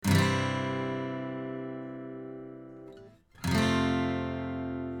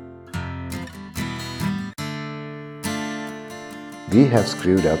we have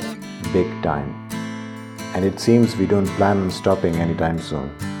screwed up big time. And it seems we don't plan on stopping anytime soon.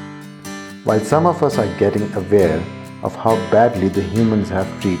 While some of us are getting aware of how badly the humans have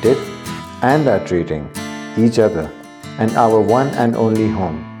treated and are treating each other and our one and only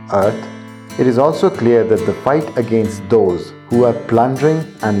home, Earth, it is also clear that the fight against those who are plundering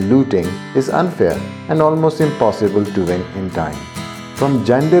and looting is unfair and almost impossible to win in time. From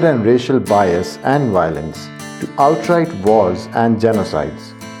gender and racial bias and violence, to outright wars and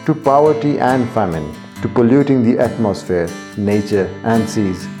genocides, to poverty and famine, to polluting the atmosphere, nature and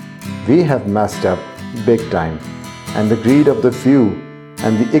seas, we have messed up big time. And the greed of the few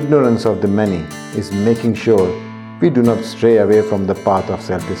and the ignorance of the many is making sure we do not stray away from the path of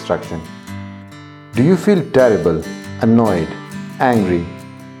self-destruction. Do you feel terrible, annoyed, angry,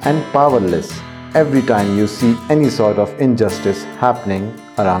 and powerless every time you see any sort of injustice happening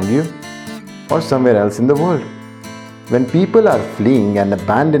around you or somewhere else in the world? When people are fleeing and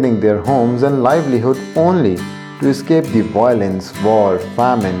abandoning their homes and livelihood only to escape the violence, war,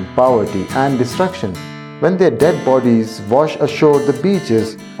 famine, poverty, and destruction, when their dead bodies wash ashore the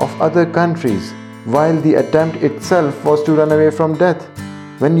beaches of other countries, while the attempt itself was to run away from death,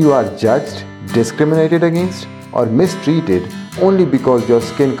 when you are judged, discriminated against, or mistreated only because your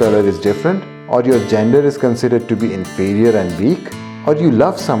skin color is different, or your gender is considered to be inferior and weak, or you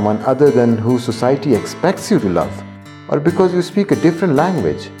love someone other than who society expects you to love, or because you speak a different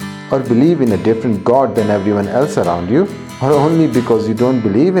language, or believe in a different God than everyone else around you, or only because you don't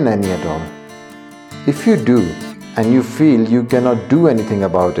believe in any at all. If you do, and you feel you cannot do anything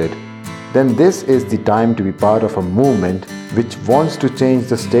about it, then this is the time to be part of a movement which wants to change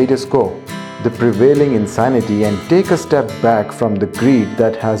the status quo, the prevailing insanity, and take a step back from the greed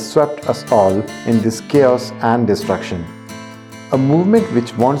that has swept us all in this chaos and destruction. A movement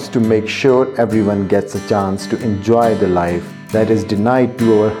which wants to make sure everyone gets a chance to enjoy the life that is denied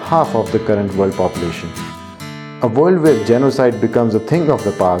to over half of the current world population. A world where genocide becomes a thing of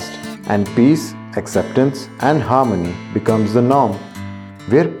the past and peace, acceptance, and harmony becomes the norm.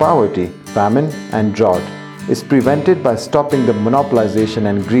 Where poverty, famine, and drought is prevented by stopping the monopolization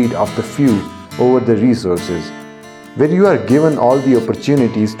and greed of the few over the resources. Where you are given all the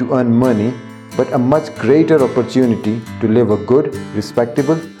opportunities to earn money, but a much greater opportunity to live a good,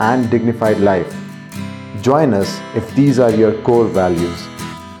 respectable, and dignified life. Join us if these are your core values,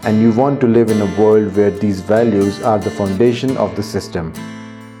 and you want to live in a world where these values are the foundation of the system.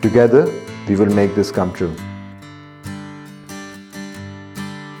 Together, we will make this come true.